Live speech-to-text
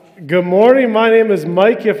Good morning. My name is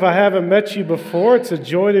Mike. If I haven't met you before, it's a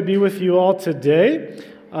joy to be with you all today.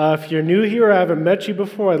 If you're new here, I haven't met you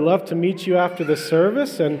before, I'd love to meet you after the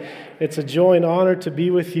service, and it's a joy and honor to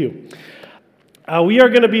be with you. We are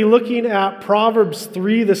going to be looking at Proverbs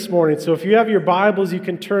 3 this morning. So if you have your Bibles, you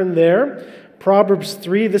can turn there. Proverbs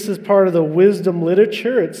 3, this is part of the wisdom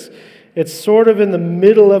literature. It's sort of in the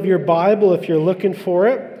middle of your Bible if you're looking for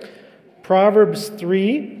it. Proverbs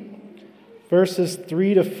 3. Verses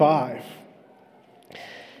 3 to 5.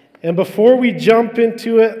 And before we jump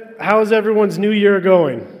into it, how's everyone's new year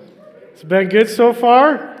going? It's been good so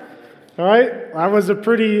far? All right. That was a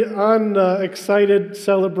pretty unexcited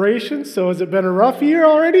celebration. So has it been a rough year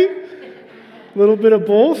already? A little bit of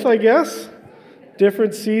both, I guess.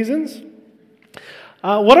 Different seasons.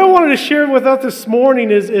 What I wanted to share with us this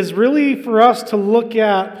morning is really for us to look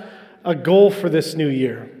at a goal for this new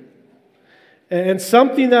year. And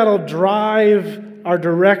something that'll drive our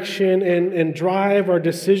direction and drive our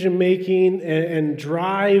decision making and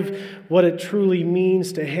drive what it truly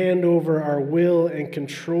means to hand over our will and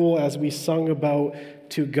control, as we sung about,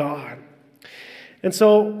 to God. And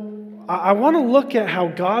so I want to look at how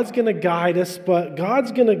God's going to guide us, but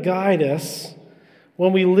God's going to guide us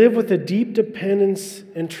when we live with a deep dependence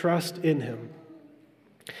and trust in Him.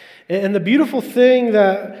 And the beautiful thing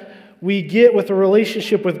that we get with a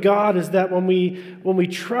relationship with God is that when we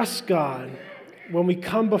trust God, when we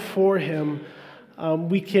come before Him,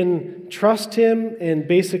 we can trust Him and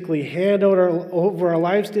basically hand over our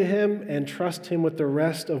lives to Him and trust Him with the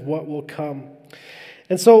rest of what will come.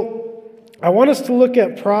 And so I want us to look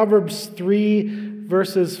at Proverbs 3,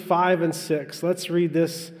 verses 5 and 6. Let's read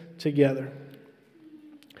this together.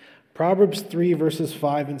 Proverbs 3, verses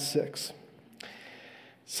 5 and 6. It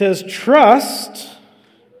says, "Trust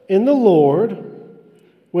in the Lord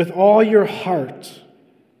with all your heart,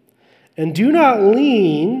 and do not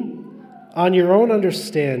lean on your own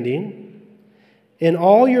understanding. In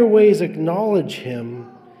all your ways acknowledge Him,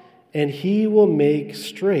 and He will make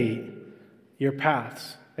straight your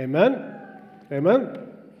paths." Amen? Amen?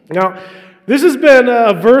 Now, this has been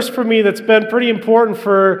a verse for me that's been pretty important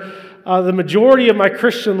for the majority of my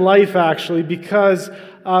Christian life, actually, because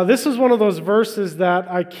this is one of those verses that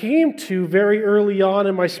I came to very early on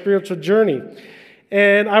in my spiritual journey.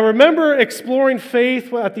 And I remember exploring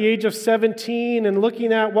faith at the age of 17 and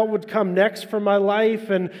looking at what would come next for my life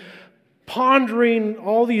and pondering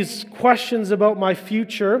all these questions about my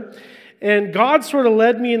future. And God sort of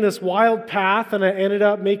led me in this wild path, and I ended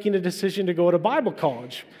up making a decision to go to Bible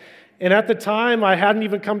college. And at the time, I hadn't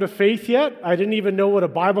even come to faith yet. I didn't even know what a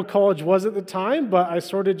Bible college was at the time, but I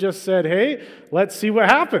sort of just said, hey, let's see what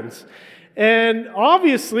happens. And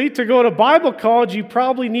obviously, to go to Bible college, you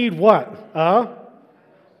probably need what?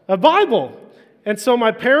 A Bible. And so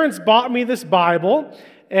my parents bought me this Bible,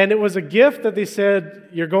 and it was a gift that they said,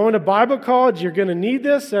 you're going to Bible college, you're going to need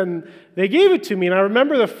this, and they gave it to me. And I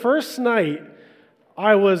remember the first night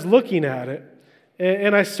I was looking at it,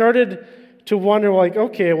 and I started to wonder, like,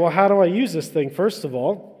 okay, well, how do I use this thing, first of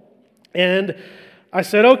all? And I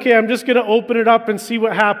said, okay, I'm just going to open it up and see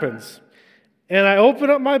what happens. And I open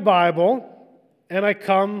up my Bible, and I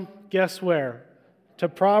come, guess where? To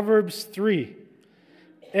Proverbs 3.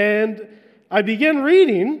 And I begin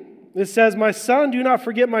reading. It says, "My son, do not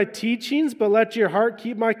forget my teachings, but let your heart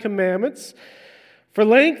keep my commandments. For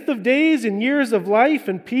length of days and years of life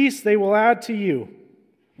and peace they will add to you.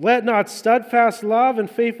 Let not steadfast love and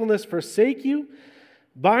faithfulness forsake you.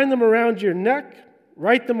 Bind them around your neck.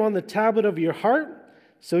 Write them on the tablet of your heart,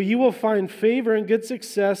 so you will find favor and good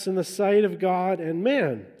success in the sight of God and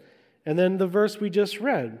man." And then the verse we just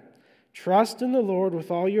read, "Trust in the Lord with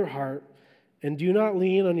all your heart, and do not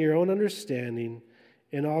lean on your own understanding.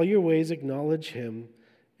 In all your ways acknowledge Him,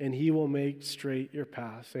 and He will make straight your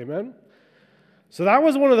paths." Amen? So that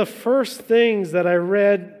was one of the first things that I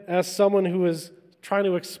read as someone who was trying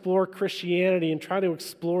to explore Christianity and trying to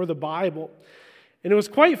explore the Bible. And it was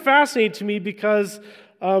quite fascinating to me because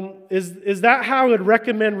is that how I would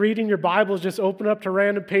recommend reading your Bible, is just open up to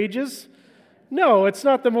random pages? No, it's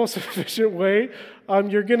not the most efficient way.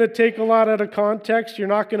 You're going to take a lot out of context. You're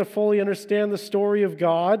not going to fully understand the story of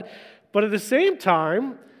God. But at the same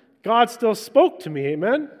time, God still spoke to me,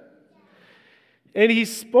 amen? And He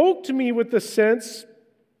spoke to me with the sense,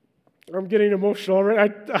 I'm getting emotional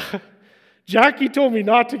already. Jackie told me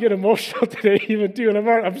not to get emotional today even too, and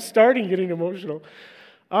I'm starting getting emotional.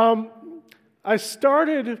 I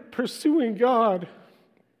started pursuing God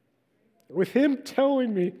with Him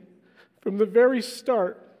telling me from the very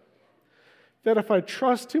start that if I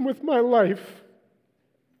trust Him with my life,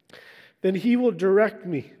 then He will direct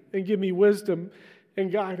me and give me wisdom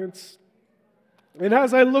and guidance. And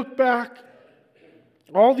as I look back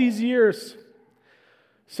all these years,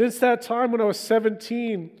 since that time when I was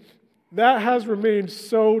 17, that has remained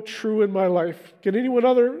so true in my life. Can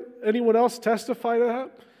anyone else testify to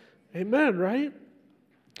that? Amen, right?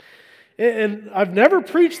 And I've never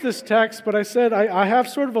preached this text, but I said I have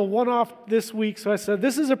sort of a one-off this week. So I said,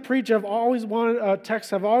 this is a text I've always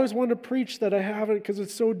wanted to preach that I haven't because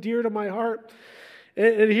it's so dear to my heart.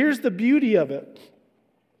 And here's the beauty of it,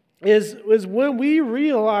 is when we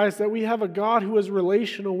realize that we have a God who is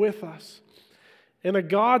relational with us, and a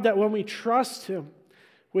God that when we trust Him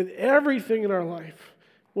with everything in our life,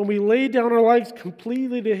 when we lay down our lives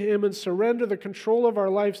completely to Him and surrender the control of our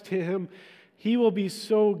lives to Him, He will be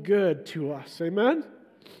so good to us. Amen?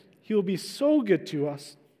 He will be so good to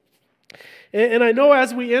us. And I know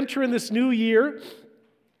as we enter in this new year,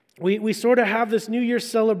 we sort of have this New Year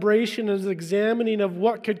celebration as examining of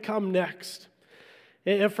what could come next.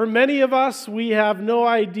 And for many of us, we have no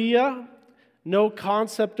idea, no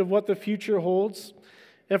concept of what the future holds.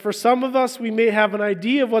 And for some of us, we may have an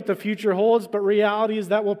idea of what the future holds, but reality is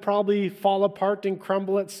that will probably fall apart and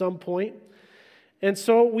crumble at some point. And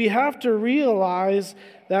so we have to realize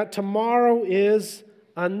that tomorrow is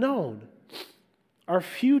unknown. Our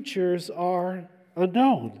futures are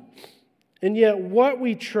unknown. And yet what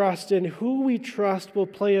we trust and who we trust will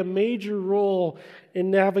play a major role in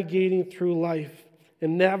navigating through life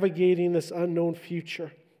and navigating this unknown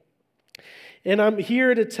future. And I'm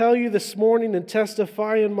here to tell you this morning and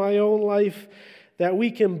testify in my own life that we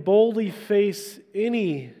can boldly face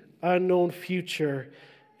any unknown future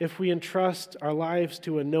if we entrust our lives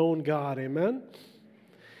to a known God. Amen?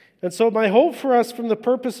 And so my hope for us from the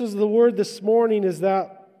purposes of the Word this morning is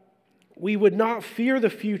that we would not fear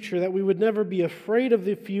the future, that we would never be afraid of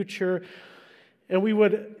the future, and we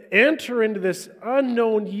would enter into this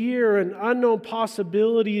unknown year and unknown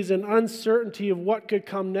possibilities and uncertainty of what could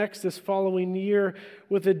come next this following year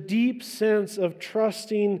with a deep sense of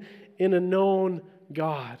trusting in a known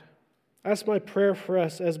God. That's my prayer for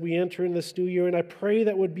us as we enter in this new year, and I pray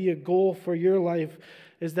that would be a goal for your life,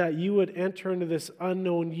 is that you would enter into this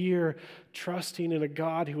unknown year trusting in a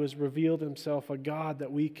God who has revealed Himself, a God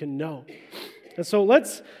that we can know. And so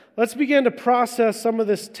let's begin to process some of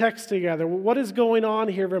this text together. What is going on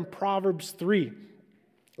here in Proverbs 3?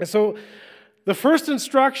 And so the first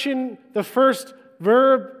instruction, the first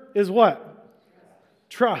verb is what?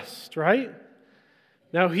 Trust, right?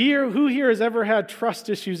 Now who here has ever had trust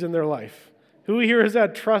issues in their life? Who here has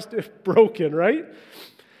had trust broken, right?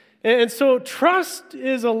 And so trust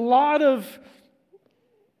is a lot of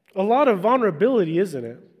vulnerability, isn't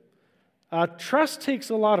it? Trust takes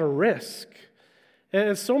a lot of risk.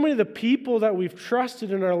 And so many of the people that we've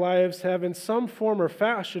trusted in our lives have in some form or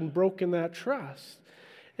fashion broken that trust.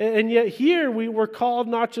 And yet here we're called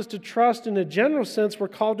not just to trust in a general sense, we're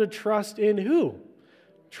called to trust in who?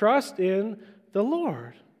 Trust in the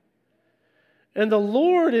Lord. And the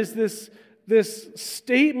Lord is this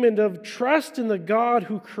statement of trust in the God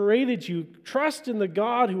who created you, trust in the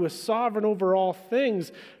God who is sovereign over all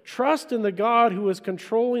things, trust in the God who is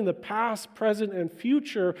controlling the past, present, and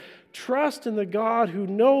future, trust in the God who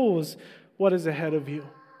knows what is ahead of you.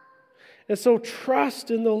 And so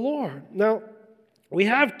trust in the Lord. Now, we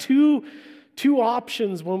have two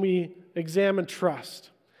options when we examine trust.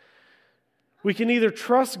 We can either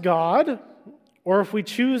trust God, or if we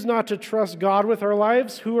choose not to trust God with our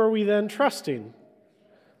lives, who are we then trusting?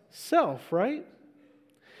 Self, right?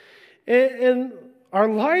 And our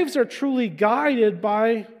lives are truly guided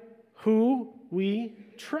by who we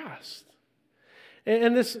trust.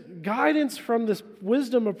 And this guidance from this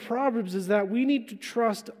wisdom of Proverbs is that we need to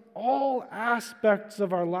trust all aspects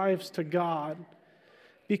of our lives to God.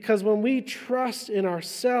 Because when we trust in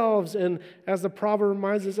ourselves, and as the proverb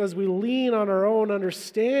reminds us, as we lean on our own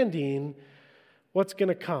understanding, what's going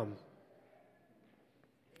to come?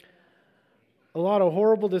 A lot of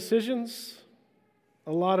horrible decisions,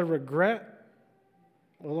 a lot of regret,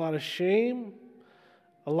 a lot of shame,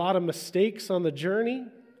 a lot of mistakes on the journey.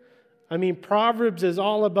 I mean, Proverbs is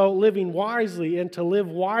all about living wisely, and to live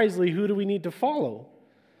wisely, who do we need to follow?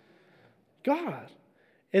 God.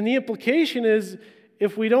 And the implication is,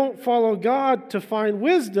 if we don't follow God to find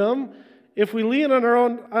wisdom, if we lean on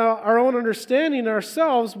our own understanding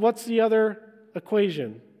ourselves, what's the other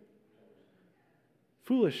equation?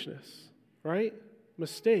 Foolishness, right?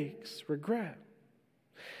 Mistakes, regret.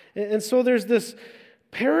 And so there's this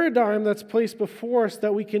paradigm that's placed before us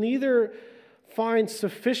that we can either find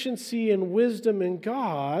sufficiency and wisdom in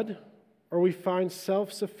God, or we find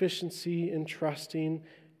self-sufficiency in trusting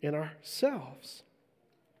in ourselves.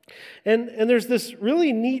 And there's this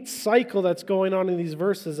really neat cycle that's going on in these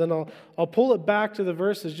verses, and I'll pull it back to the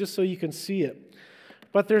verses just so you can see it.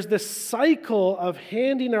 But there's this cycle of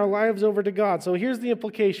handing our lives over to God. So here's the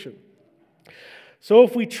implication. So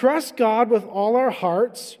if we trust God with all our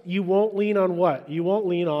hearts, you won't lean on what? You won't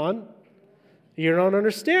lean on your own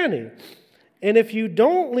understanding. And if you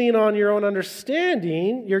don't lean on your own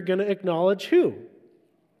understanding, you're going to acknowledge who?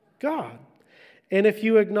 God. And if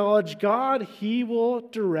you acknowledge God, He will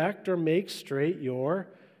direct or make straight your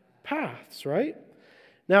paths, right?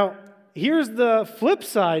 Now, here's the flip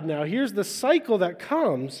side now. Here's the cycle that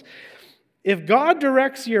comes. If God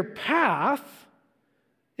directs your path,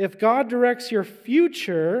 if God directs your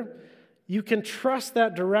future, you can trust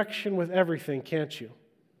that direction with everything, can't you?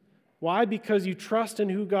 Why? Because you trust in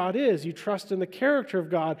who God is. You trust in the character of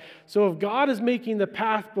God. So if God is making the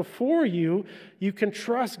path before you, you can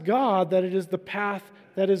trust God that it is the path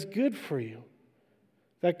that is good for you,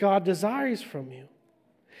 that God desires from you.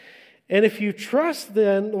 And if you trust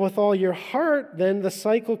then with all your heart, then the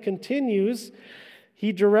cycle continues.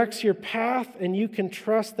 He directs your path, and you can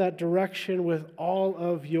trust that direction with all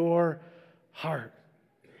of your heart,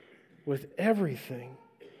 with everything.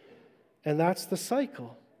 And that's the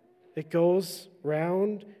cycle. It goes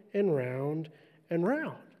round and round and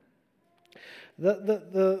round.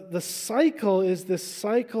 The cycle is this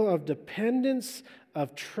cycle of dependence,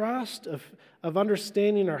 of trust, of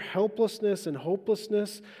understanding our helplessness and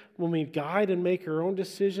hopelessness when we guide and make our own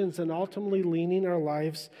decisions, and ultimately leaning our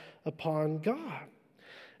lives upon God.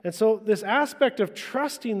 And so this aspect of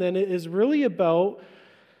trusting then is really about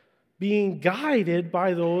being guided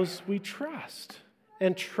by those we trust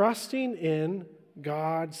and trusting in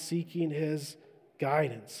God, seeking His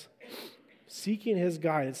guidance. Seeking His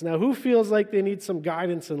guidance. Now, who feels like they need some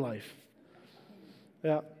guidance in life?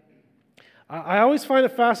 Yeah. I always find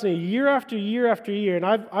it fascinating, year after year after year, and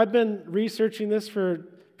I've been researching this for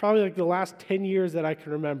probably like the last 10 years that I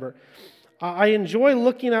can remember. I enjoy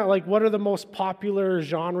looking at like what are the most popular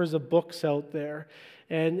genres of books out there,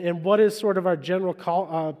 and what is sort of our general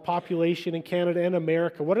population in Canada and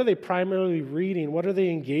America. What are they primarily reading? What are they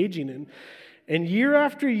engaging in? And year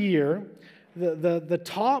after year, the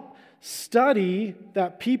top study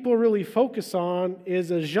that people really focus on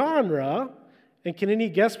is a genre. And can any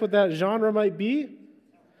guess what that genre might be?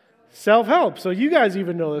 Self-help. So you guys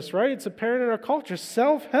even know this, right? It's apparent in our culture.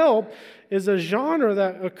 Self-help is a genre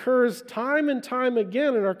that occurs time and time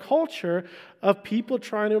again in our culture of people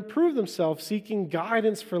trying to improve themselves, seeking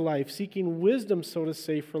guidance for life, seeking wisdom, so to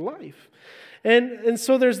say, for life. And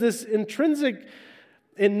so there's this intrinsic,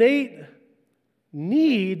 innate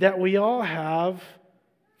need that we all have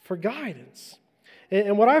for guidance.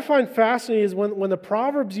 And what I find fascinating is when the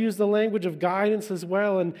Proverbs use the language of guidance as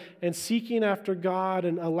well, and seeking after God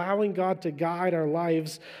and allowing God to guide our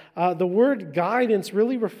lives, the word guidance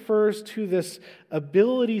really refers to this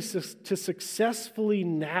ability to successfully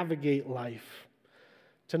navigate life,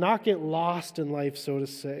 to not get lost in life, so to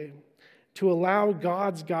say, to allow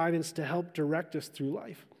God's guidance to help direct us through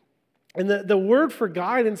life. And the word for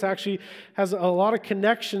guidance actually has a lot of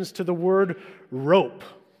connections to the word rope.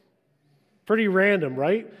 Pretty random,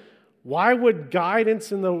 right? Why would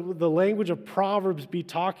guidance in the language of Proverbs be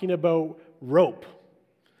talking about rope?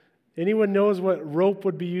 Anyone knows what rope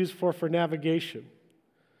would be used for navigation?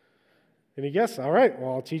 Any guess? All right,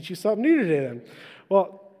 well, I'll teach you something new today then.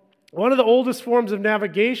 Well, one of the oldest forms of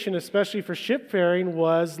navigation, especially for shipfaring,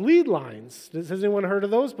 was lead lines. Has anyone heard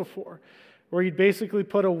of those before? Where you'd basically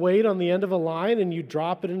put a weight on the end of a line and you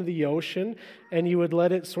drop it into the ocean, and you would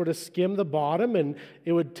let it sort of skim the bottom, and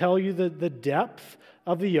it would tell you the depth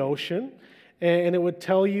of the ocean, and it would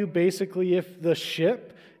tell you basically if the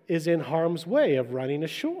ship is in harm's way of running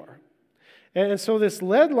ashore. And so this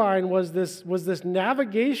lead line was this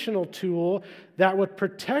navigational tool that would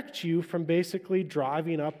protect you from basically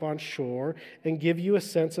driving up on shore and give you a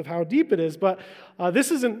sense of how deep it is. But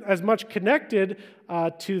this isn't as much connected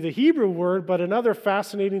to the Hebrew word, but another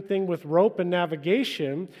fascinating thing with rope and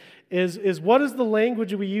navigation is what is the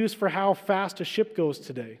language we use for how fast a ship goes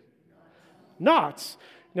today? Knots.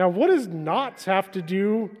 Now, what does knots have to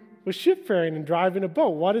do with shipfaring and driving a boat?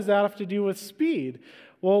 What does that have to do with speed?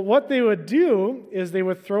 Well, what they would do is they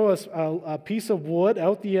would throw a piece of wood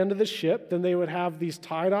out the end of the ship. Then they would have these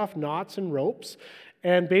tied off knots and ropes.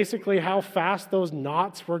 And basically how fast those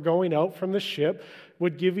knots were going out from the ship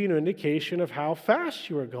would give you an indication of how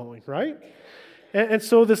fast you were going, right? And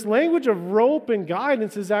so this language of rope and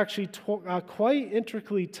guidance is actually quite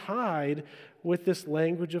intricately tied with this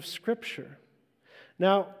language of Scripture.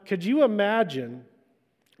 Now, could you imagine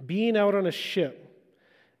being out on a ship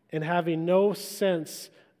and having no sense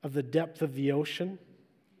of the depth of the ocean?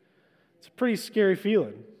 It's a pretty scary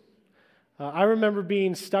feeling. I remember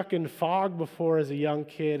being stuck in fog before as a young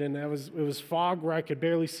kid, and it was fog where I could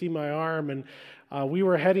barely see my arm, and we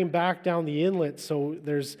were heading back down the inlet, so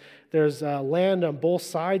there's land on both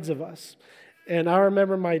sides of us. And I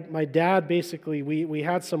remember my dad basically, we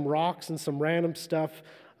had some rocks and some random stuff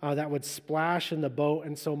that would splash in the boat,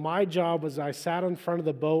 and so my job was I sat in front of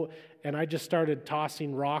the boat and I just started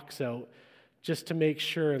tossing rocks out just to make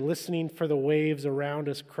sure, and listening for the waves around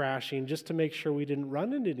us crashing, just to make sure we didn't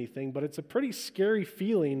run into anything. But it's a pretty scary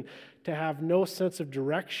feeling to have no sense of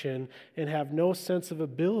direction and have no sense of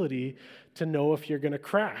ability to know if you're going to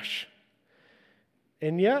crash.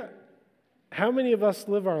 And yet, how many of us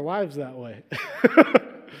live our lives that way?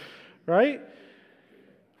 Right?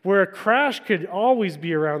 Where a crash could always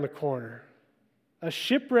be around the corner. A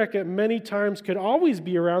shipwreck at many times could always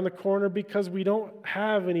be around the corner because we don't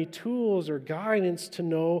have any tools or guidance to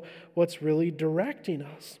know what's really directing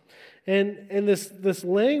us. And this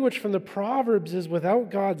language from the Proverbs is,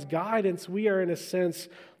 without God's guidance, we are in a sense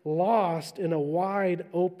lost in a wide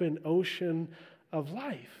open ocean of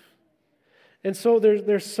life. And so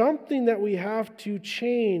there's something that we have to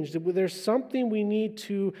change. There's something we need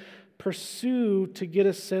to pursue to get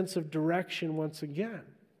a sense of direction once again.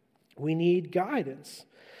 We need guidance.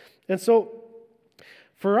 And so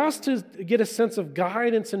for us to get a sense of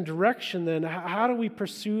guidance and direction, then, how do we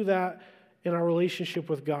pursue that in our relationship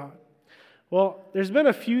with God? Well, there's been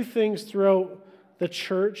a few things throughout the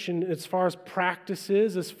church, and as far as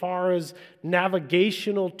practices, as far as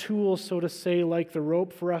navigational tools, so to say, like the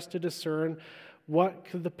rope, for us to discern what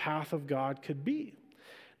the path of God could be.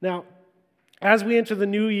 Now, as we enter the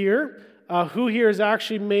new year, who here has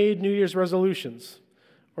actually made New Year's resolutions?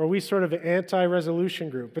 Or are we sort of an anti-resolution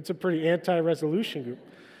group? It's a pretty anti-resolution group.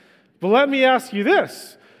 But let me ask you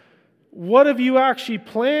this. What have you actually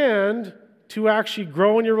planned to actually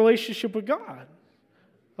grow in your relationship with God?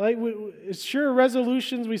 Like, sure,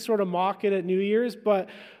 resolutions, we sort of mock it at New Year's, but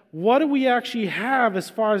what do we actually have as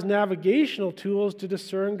far as navigational tools to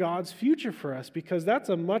discern God's future for us? Because that's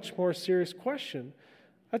a much more serious question.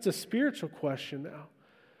 That's a spiritual question now.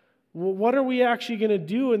 What are we actually going to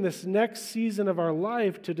do in this next season of our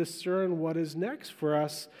life to discern what is next for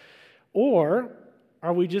us? Or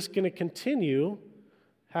are we just going to continue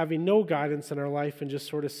having no guidance in our life and just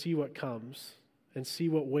sort of see what comes and see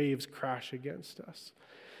what waves crash against us?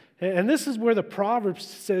 And this is where the Proverbs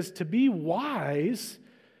says, to be wise,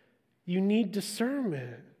 you need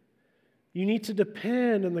discernment. You need to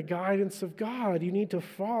depend on the guidance of God. You need to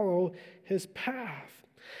follow His path.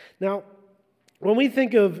 Now, when we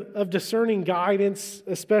think of discerning guidance,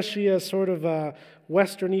 especially as sort of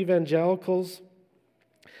Western evangelicals,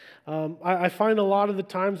 I find a lot of the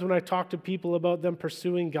times when I talk to people about them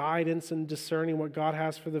pursuing guidance and discerning what God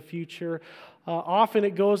has for the future, often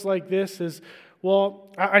it goes like this, is, well,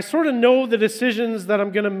 I sort of know the decisions that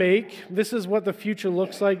I'm going to make. This is what the future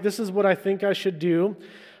looks like. This is what I think I should do.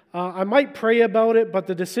 I might pray about it, but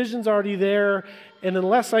the decision's already there, and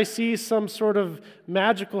unless I see some sort of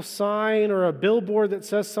magical sign or a billboard that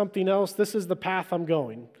says something else, this is the path I'm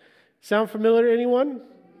going. Sound familiar to anyone?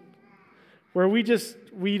 Where we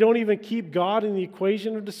don't even keep God in the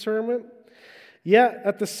equation of discernment. Yet,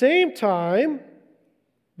 at the same time,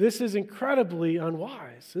 this is incredibly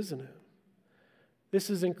unwise, isn't it? This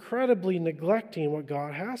is incredibly neglecting what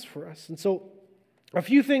God has for us. And so, a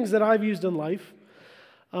few things that I've used in life.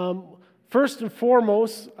 First and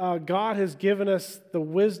foremost, God has given us the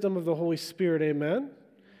wisdom of the Holy Spirit, amen?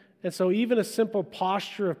 And so even a simple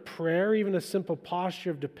posture of prayer, even a simple posture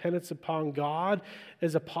of dependence upon God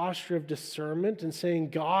is a posture of discernment and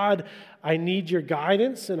saying, God, I need your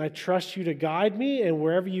guidance and I trust you to guide me, and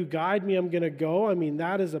wherever you guide me, I'm going to go. I mean,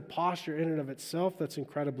 that is a posture in and of itself that's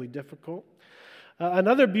incredibly difficult.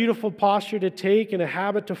 Another beautiful posture to take and a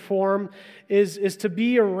habit to form is to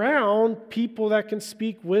be around people that can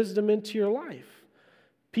speak wisdom into your life.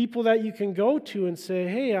 People that you can go to and say,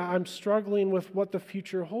 hey, I'm struggling with what the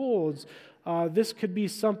future holds. This could be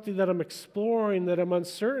something that I'm exploring, that I'm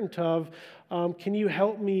uncertain of. Can you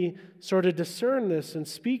help me sort of discern this and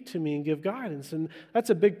speak to me and give guidance? And that's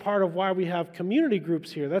a big part of why we have community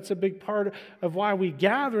groups here. That's a big part of why we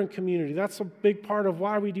gather in community. That's a big part of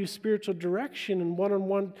why we do spiritual direction and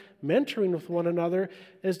one-on-one mentoring with one another,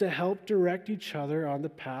 is to help direct each other on the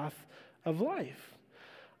path of life.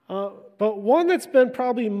 But one that's been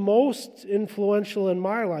probably most influential in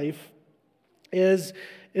my life is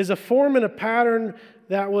a form and a pattern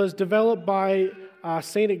that was developed by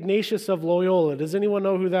St. Ignatius of Loyola. Does anyone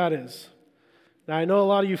know who that is? Now, I know a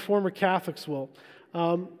lot of you former Catholics will.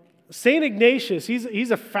 St. Ignatius,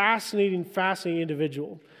 he's a fascinating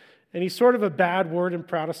individual. And he's sort of a bad word in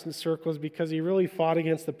Protestant circles because he really fought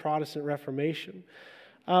against the Protestant Reformation.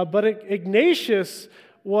 But Ignatius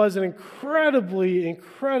was an incredibly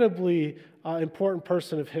important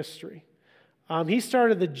person of history. He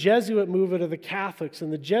started the Jesuit movement of the Catholics,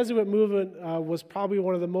 and the Jesuit movement was probably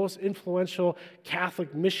one of the most influential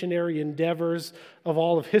Catholic missionary endeavors of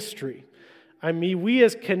all of history. I mean, we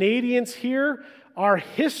as Canadians here, our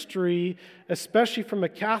history, especially from a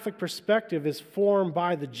Catholic perspective, is formed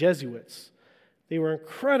by the Jesuits. They were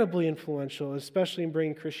incredibly influential, especially in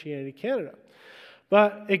bringing Christianity to Canada.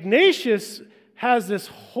 But Ignatius has this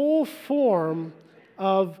whole form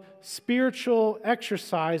of spiritual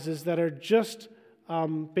exercises that are just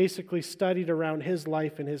basically studied around his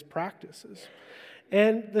life and his practices.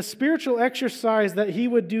 And the spiritual exercise that he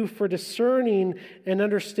would do for discerning and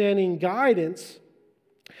understanding guidance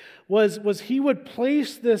was he would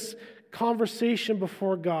place this conversation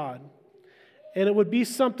before God. And it would be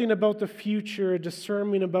something about the future, a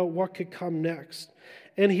discernment about what could come next.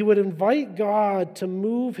 And he would invite God to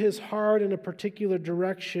move his heart in a particular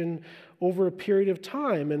direction over a period of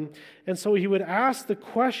time. And so he would ask the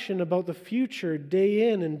question about the future day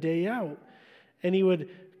in and day out. And he would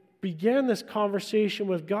begin this conversation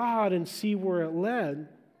with God and see where it led.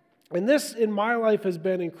 And this, in my life, has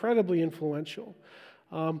been incredibly influential.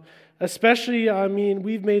 Especially, I mean,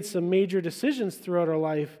 we've made some major decisions throughout our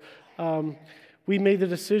life. We made the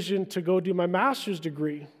decision to go do my master's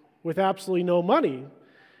degree with absolutely no money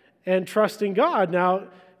and trusting God. Now,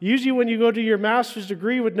 usually when you go do your master's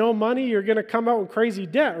degree with no money, you're going to come out in crazy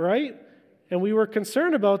debt, right? And we were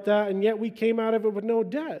concerned about that, and yet we came out of it with no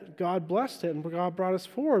debt. God blessed it, and God brought us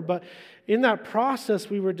forward. But in that process,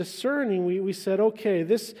 we were discerning. We said, okay,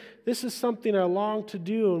 this is something I long to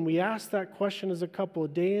do. And we asked that question as a couple,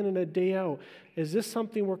 day in and a day out. Is this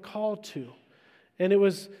something we're called to? And it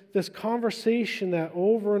was this conversation that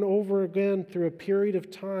over and over again through a period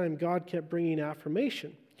of time, God kept bringing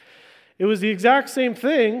affirmation. It was the exact same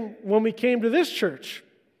thing when we came to this church.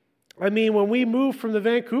 I mean, when we moved from the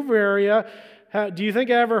Vancouver area, do you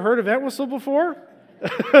think I ever heard of Entwistle before?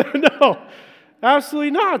 No,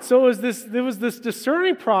 absolutely not. So there was this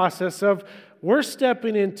discerning process of we're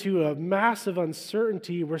stepping into a massive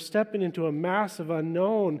uncertainty. We're stepping into a massive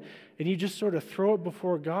unknown. And you just sort of throw it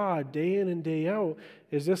before God day in and day out.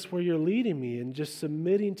 Is this where you're leading me? And just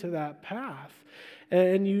submitting to that path.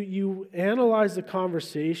 And you analyze the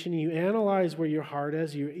conversation, you analyze where your heart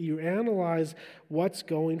is, you analyze what's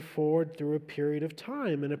going forward through a period of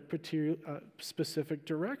time in a specific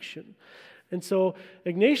direction. And so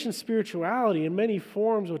Ignatian spirituality in many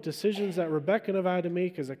forms with decisions that Rebecca and I had to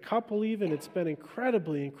make as a couple even, it's been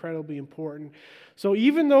incredibly important. So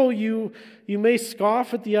even though you may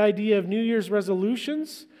scoff at the idea of New Year's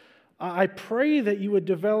resolutions, I pray that you would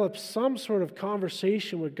develop some sort of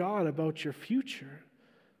conversation with God about your future,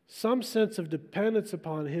 some sense of dependence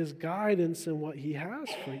upon His guidance and what He has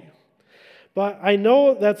for you. But I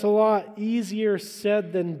know that's a lot easier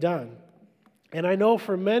said than done. And I know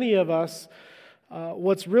for many of us,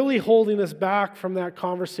 what's really holding us back from that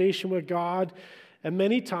conversation with God, and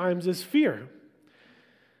many times, is fear.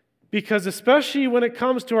 Because especially when it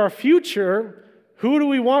comes to our future, who do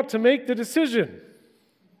we want to make the decision?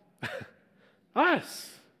 Us.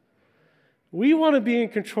 We want to be in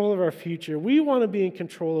control of our future. We want to be in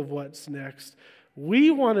control of what's next. We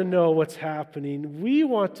want to know what's happening. We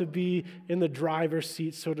want to be in the driver's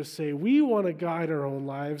seat, so to say. We want to guide our own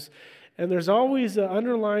lives. And there's always an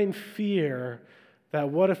underlying fear that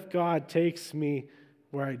what if God takes me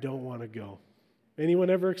where I don't want to go? Anyone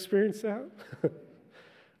ever experienced that?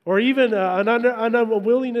 Or even an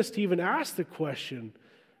unwillingness to even ask the question,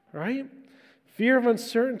 right? Fear of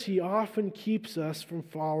uncertainty often keeps us from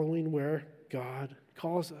following where God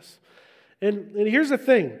calls us. And here's the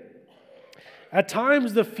thing. At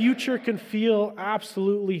times, the future can feel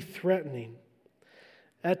absolutely threatening.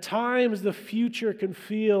 At times, the future can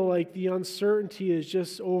feel like the uncertainty is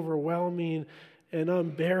just overwhelming and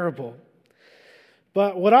unbearable.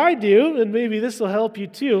 But what I do, and maybe this will help you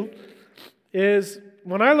too, is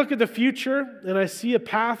when I look at the future and I see a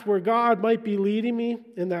path where God might be leading me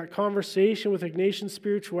in that conversation with Ignatian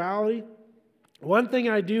spirituality, one thing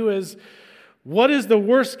I do is, what is the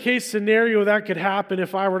worst case scenario that could happen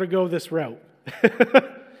if I were to go this route?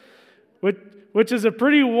 Which is a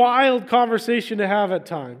pretty wild conversation to have at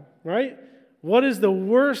times, right? What is the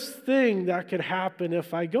worst thing that could happen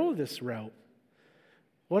if I go this route?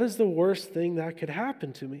 What is the worst thing that could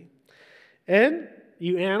happen to me? And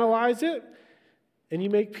you analyze it, and you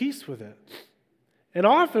make peace with it. And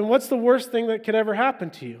often, what's the worst thing that could ever happen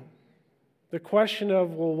to you? The question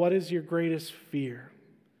of, well, what is your greatest fear?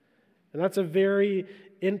 And that's a very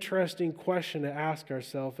interesting question to ask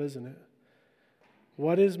ourselves, isn't it?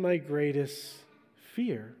 What is my greatest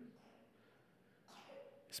fear?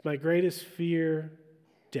 Is my greatest fear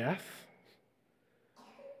death?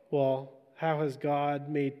 Well, how has God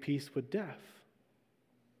made peace with death?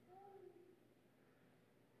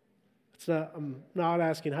 I'm not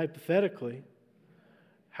asking hypothetically.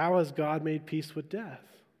 How has God made peace with death?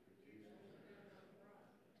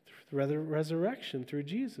 Through the resurrection, through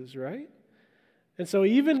Jesus, right? And so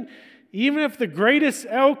even if the greatest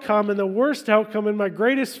outcome and the worst outcome and my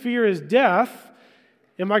greatest fear is death,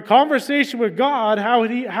 in my conversation with God, how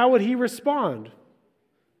would He respond?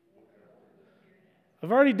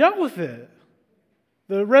 I've already dealt with it.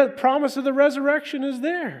 The promise of the resurrection is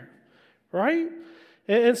there, right?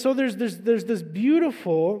 And so there's this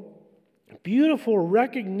beautiful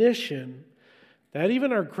recognition that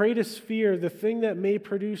even our greatest fear, the thing that may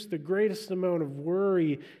produce the greatest amount of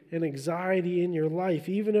worry and anxiety in your life,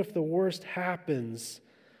 even if the worst happens,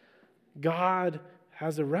 God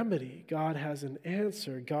has a remedy. God has an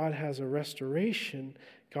answer. God has a restoration.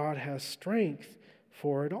 God has strength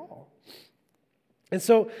for it all. And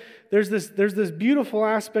so there's this beautiful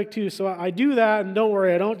aspect too. So I do that, and don't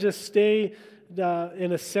worry, I don't just stay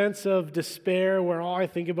in a sense of despair where all I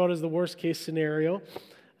think about is the worst case scenario.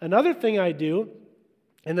 Another thing I do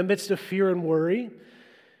in the midst of fear and worry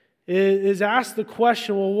is ask the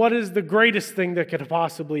question, well, what is the greatest thing that could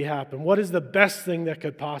possibly happen? What is the best thing that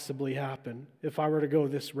could possibly happen if I were to go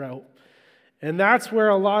this route? And that's where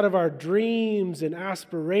a lot of our dreams and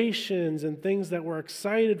aspirations and things that we're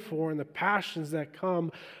excited for and the passions that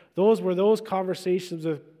come, those conversations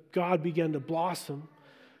with God begin to blossom.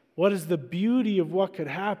 What is the beauty of what could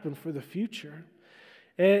happen for the future?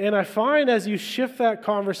 And I find as you shift that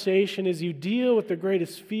conversation, as you deal with the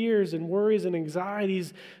greatest fears and worries and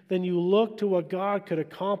anxieties, then you look to what God could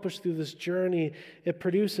accomplish through this journey. It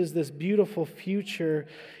produces this beautiful future.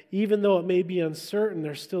 Even though it may be uncertain,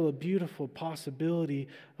 there's still a beautiful possibility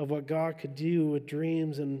of what God could do with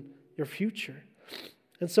dreams and your future.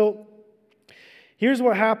 And so here's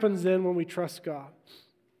what happens then when we trust God.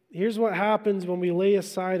 Here's what happens when we lay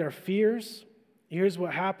aside our fears. Here's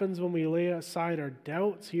what happens when we lay aside our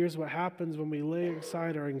doubts. Here's what happens when we lay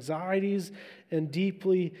aside our anxieties and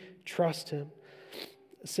deeply trust Him.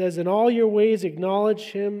 It says, in all your ways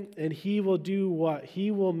acknowledge Him, and He will do what?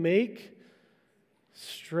 He will make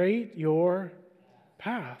straight your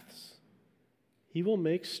paths. He will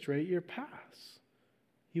make straight your paths.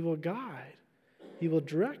 He will guide. He will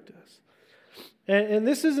direct us. And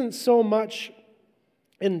this isn't so much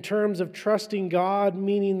in terms of trusting God,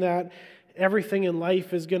 meaning that everything in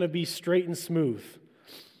life is going to be straight and smooth.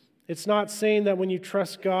 It's not saying that when you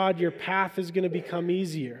trust God, your path is going to become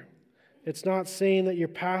easier. It's not saying that your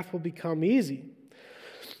path will become easy.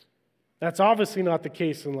 That's obviously not the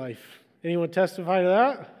case in life. Anyone testify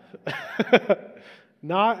to that?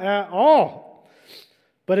 Not at all.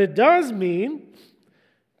 But it does mean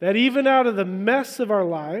that even out of the mess of our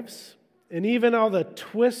lives, and even all the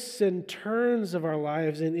twists and turns of our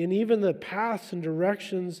lives, and even the paths and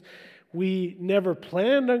directions we never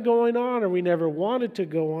planned on going on or we never wanted to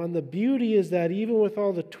go on, the beauty is that even with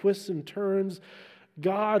all the twists and turns,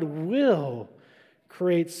 God will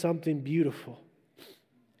create something beautiful.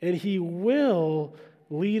 And He will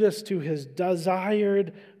lead us to His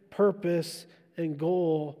desired purpose and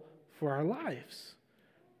goal for our lives.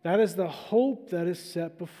 That is the hope that is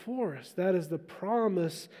set before us. That is the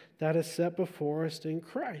promise that is set before us in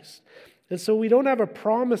Christ. And so we don't have a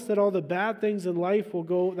promise that all the bad things in life will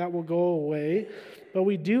go away, but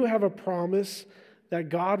we do have a promise that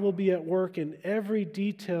God will be at work in every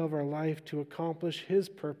detail of our life to accomplish His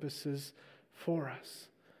purposes for us.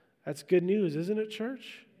 That's good news, isn't it,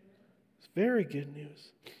 church? It's very good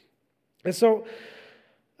news. And so,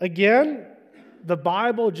 again, the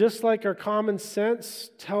Bible, just like our common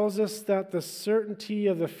sense, tells us that the certainty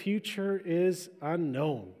of the future is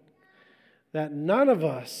unknown. That none of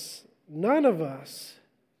us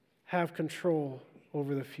have control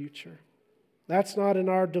over the future. That's not in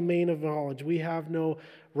our domain of knowledge. We have no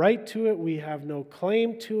right to it. We have no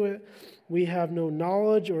claim to it. We have no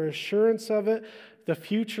knowledge or assurance of it. The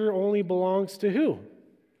future only belongs to who?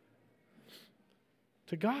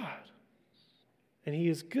 To God. And He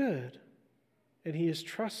is good. And He is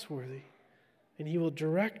trustworthy. And He will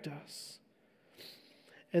direct us.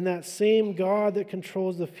 And that same God that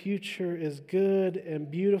controls the future is good and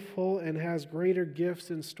beautiful and has greater gifts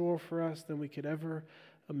in store for us than we could ever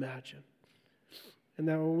imagine. And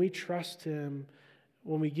that when we trust Him,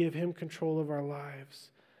 when we give Him control of our lives,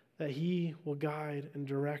 that He will guide and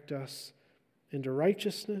direct us into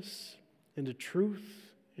righteousness, into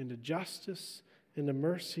truth, into justice, into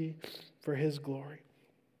mercy for His glory.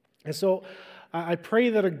 And so I pray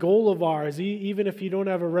that a goal of ours, even if you don't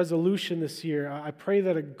have a resolution this year, I pray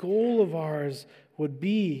that a goal of ours would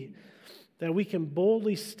be that we can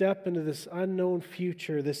boldly step into this unknown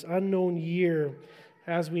future, this unknown year,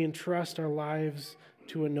 as we entrust our lives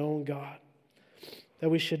to a known God. That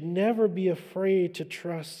we should never be afraid to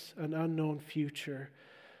trust an unknown future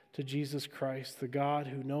to Jesus Christ, the God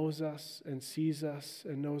who knows us and sees us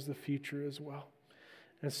and knows the future as well.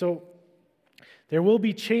 And so there will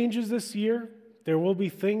be changes this year. There will be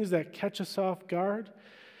things that catch us off guard.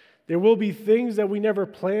 There will be things that we never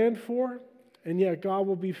planned for, and yet God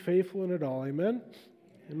will be faithful in it all. Amen?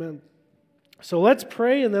 Amen. So let's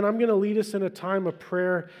pray, and then I'm going to lead us in a time of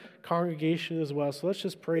prayer, congregation as well. So let's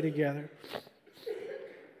just pray together.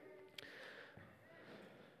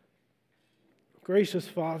 Gracious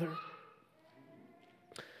Father,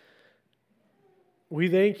 we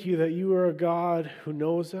thank you that you are a God who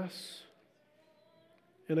knows us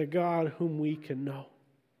and a God whom we can know.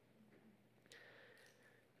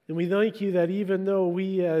 And we thank you that even though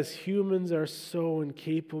we as humans are so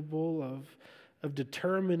incapable of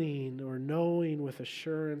determining or knowing with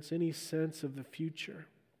assurance any sense of the future,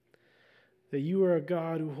 that you are a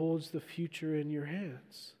God who holds the future in your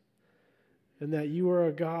hands, and that you are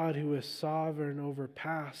a God who is sovereign over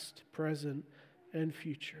past, present, and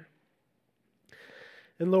future.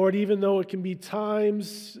 And Lord, even though it can be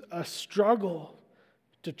times a struggle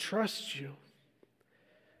to trust you,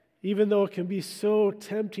 even though it can be so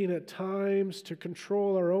tempting at times to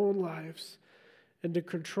control our own lives and to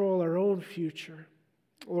control our own future,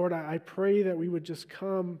 Lord, I pray that we would just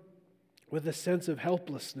come with a sense of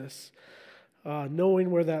helplessness,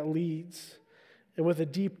 knowing where that leads, and with a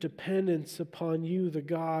deep dependence upon you, the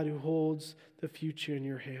God who holds the future in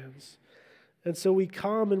your hands. And so we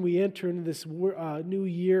come and we enter into this new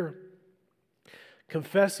year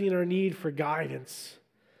confessing our need for guidance,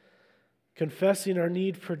 confessing our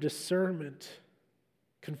need for discernment,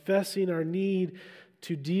 confessing our need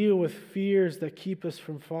to deal with fears that keep us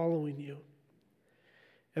from following you.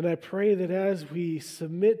 And I pray that as we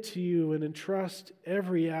submit to you and entrust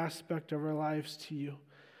every aspect of our lives to you,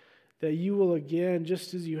 that you will again,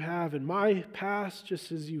 just as you have in my past,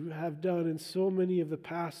 just as you have done in so many of the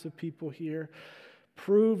pasts of people here,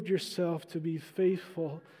 proved yourself to be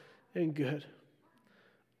faithful and good.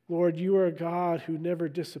 Lord, you are a God who never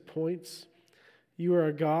disappoints. You are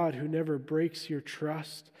a God who never breaks your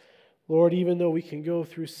trust. Lord, even though we can go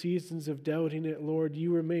through seasons of doubting it, Lord,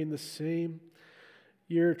 you remain the same.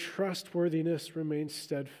 Your trustworthiness remains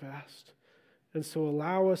steadfast. And so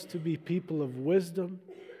allow us to be people of wisdom.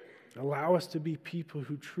 Allow us to be people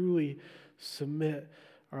who truly submit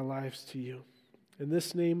our lives to you. In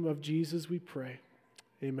this name of Jesus we pray.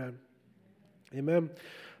 Amen. Amen.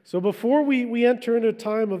 So before we enter into a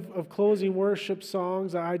time of closing worship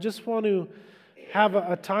songs, I just want to have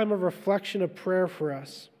a time of reflection of prayer for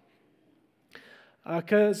us.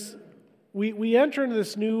 Because we enter into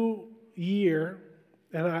this new year,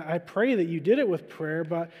 and I pray that you did it with prayer,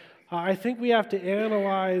 but I think we have to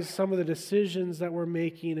analyze some of the decisions that we're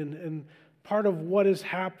making and part of what is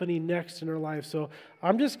happening next in our life. So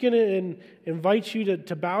I'm just going to invite you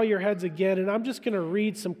to bow your heads again, and I'm just going to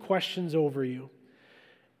read some questions over you.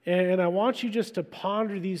 And I want you just to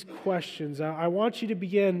ponder these questions. I want you to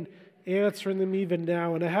begin answering them even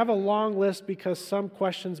now. And I have a long list because some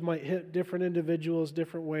questions might hit different individuals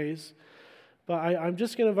different ways. But I'm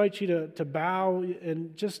just going to invite you to bow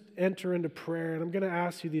and just enter into prayer. And I'm going to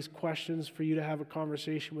ask you these questions for you to have a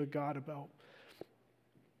conversation with God about.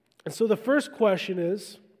 And so the first question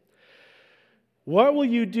is, what will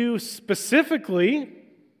you do specifically?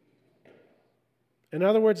 In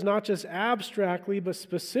other words, not just abstractly, but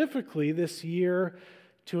specifically this year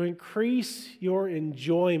to increase your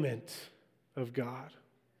enjoyment of God?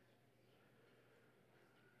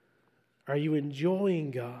 Are you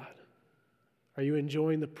enjoying God? Are you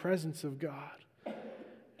enjoying the presence of God?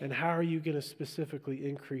 And how are you going to specifically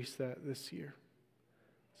increase that this year?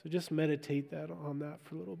 So just meditate on that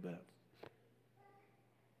for a little bit.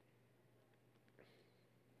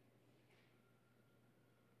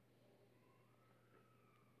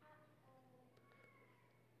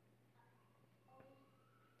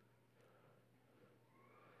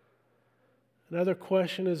 Another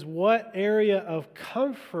question is, what area of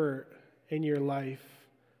comfort in your life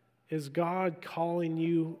is God calling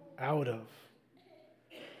you out of?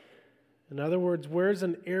 In other words, where's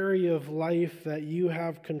an area of life that you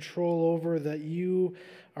have control over, that you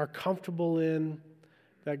are comfortable in,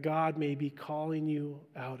 that God may be calling you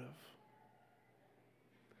out of?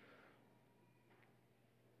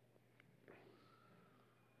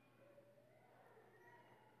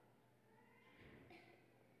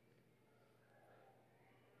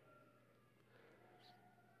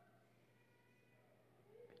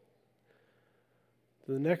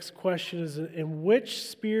 The next question is, in which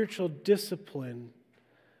spiritual discipline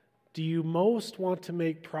do you most want to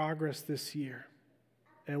make progress this year?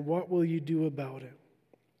 And what will you do about it?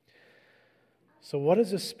 So what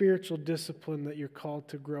is a spiritual discipline that you're called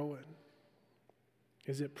to grow in?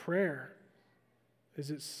 Is it prayer? Is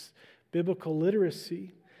it biblical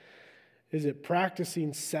literacy? Is it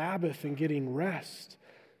practicing Sabbath and getting rest?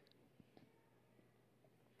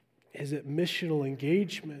 Is it missional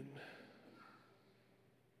engagement?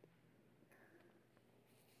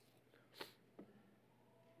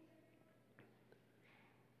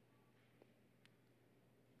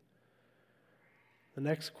 The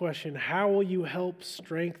next question, how will you help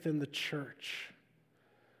strengthen the church?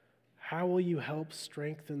 How will you help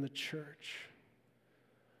strengthen the church?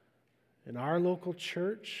 In our local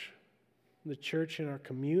church, the church in our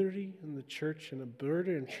community, and the church in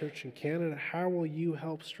Alberta, and church in Canada, how will you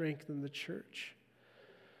help strengthen the church?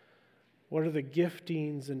 What are the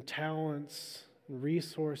giftings and talents and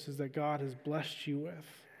resources that God has blessed you with?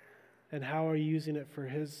 And how are you using it for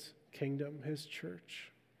His kingdom, His church?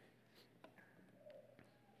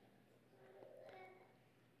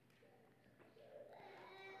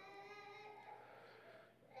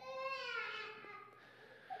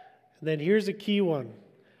 And then here's a key one.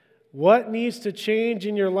 What needs to change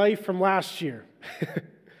in your life from last year?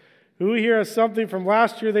 Who here has something from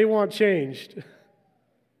last year they want changed?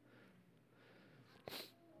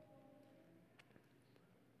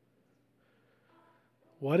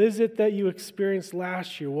 What is it that you experienced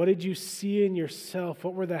last year? What did you see in yourself?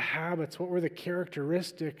 What were the habits? What were the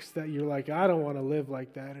characteristics that you're like, I don't want to live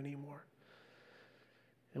like that anymore?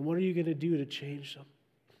 And what are you going to do to change them?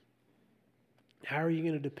 How are you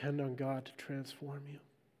going to depend on God to transform you?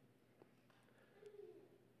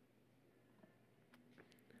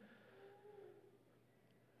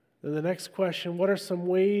 Then the next question, what are some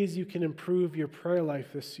ways you can improve your prayer life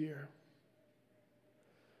this year?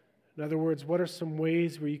 In other words, what are some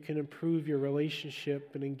ways where you can improve your relationship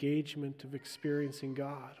and engagement of experiencing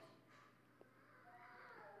God?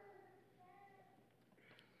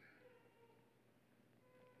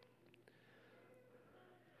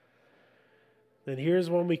 Then here's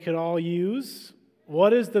one we could all use.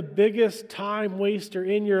 What is the biggest time waster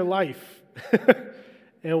in your life?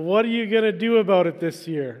 And what are you going to do about it this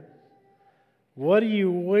year? What do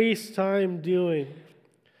you waste time doing?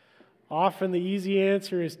 Often the easy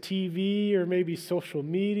answer is TV or maybe social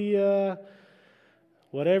media,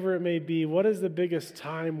 whatever it may be. What is the biggest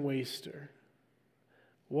time waster?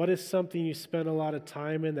 What is something you spend a lot of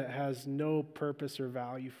time in that has no purpose or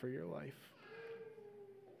value for your life?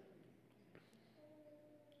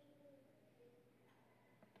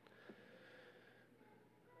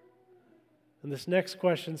 And this next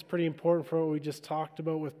question is pretty important for what we just talked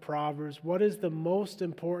about with Proverbs. What is the most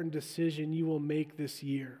important decision you will make this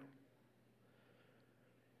year?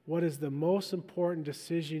 What is the most important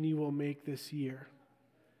decision you will make this year?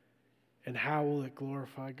 And how will it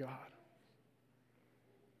glorify God?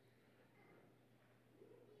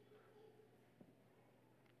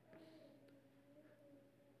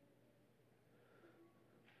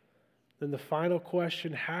 Then the final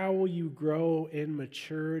question, how will you grow in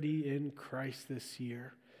maturity in Christ this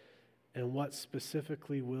year? And what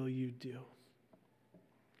specifically will you do?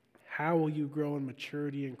 How will you grow in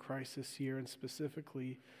maturity in Christ this year? And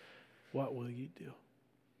specifically, what will you do?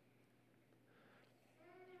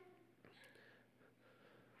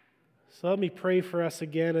 So let me pray for us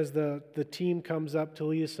again as the team comes up to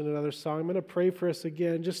lead us in another song. I'm going to pray for us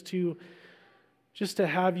again just to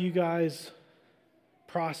have you guys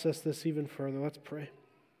process this even further. Let's pray.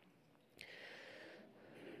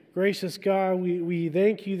 Gracious God, we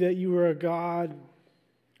thank you that you are a God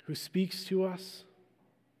who speaks to us,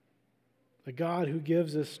 a God who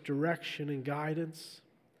gives us direction and guidance.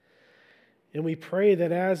 And we pray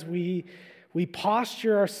that as we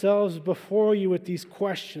posture ourselves before you with these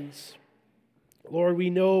questions, Lord, we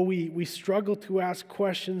know we struggle to ask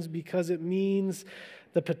questions because it means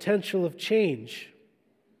the potential of change.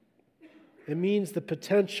 It means the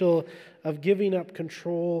potential of giving up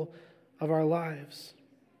control of our lives.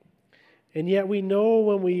 And yet we know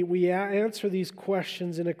when we answer these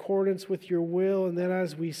questions in accordance with your will, and then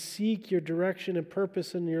as we seek your direction and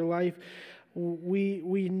purpose in your life,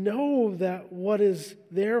 we know that what is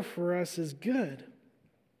there for us is good.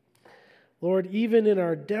 Lord, even in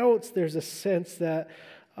our doubts, there's a sense that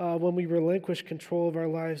when we relinquish control of our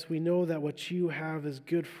lives, we know that what you have is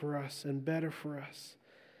good for us and better for us.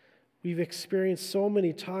 We've experienced so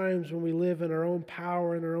many times when we live in our own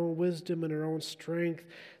power and our own wisdom and our own strength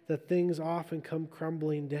that things often come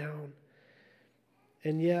crumbling down.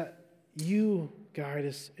 And yet, you guide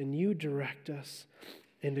us and you direct us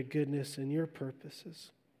into goodness and your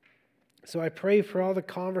purposes. So I pray for all the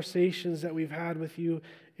conversations that we've had with you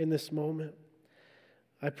in this moment.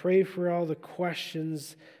 I pray for all the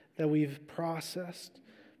questions that we've processed.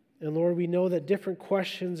 And Lord, we know that different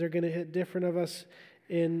questions are going to hit different of us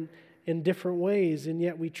in different ways, and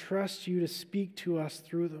yet we trust you to speak to us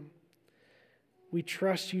through them. We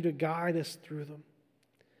trust you to guide us through them.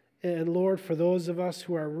 And Lord, for those of us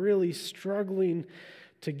who are really struggling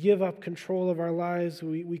to give up control of our lives,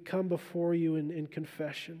 we come before you in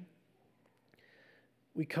confession.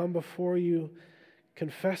 We come before you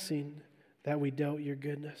confessing that we doubt your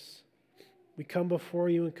goodness. We come before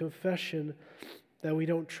you in confession that we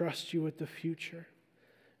don't trust you with the future.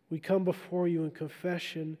 We come before you in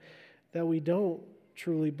confession that we don't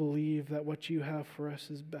truly believe that what you have for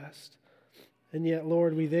us is best. And yet,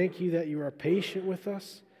 Lord, we thank you that you are patient with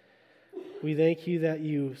us. We thank you that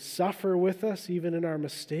you suffer with us even in our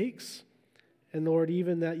mistakes. And Lord,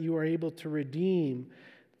 even that you are able to redeem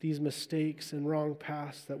these mistakes and wrong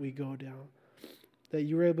paths that we go down. That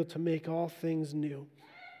you are able to make all things new.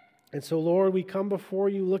 And so, Lord, we come before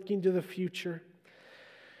you looking to the future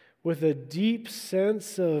with a deep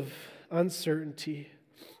sense of uncertainty,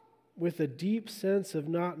 with a deep sense of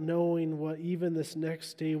not knowing what even this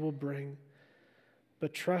next day will bring,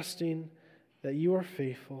 but trusting that you are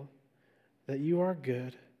faithful, that you are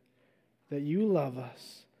good, that you love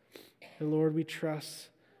us. And Lord, we trust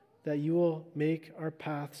that you will make our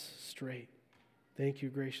paths straight. Thank you,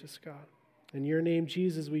 gracious God. In your name,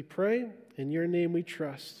 Jesus, we pray. In your name we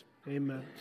trust. Amen.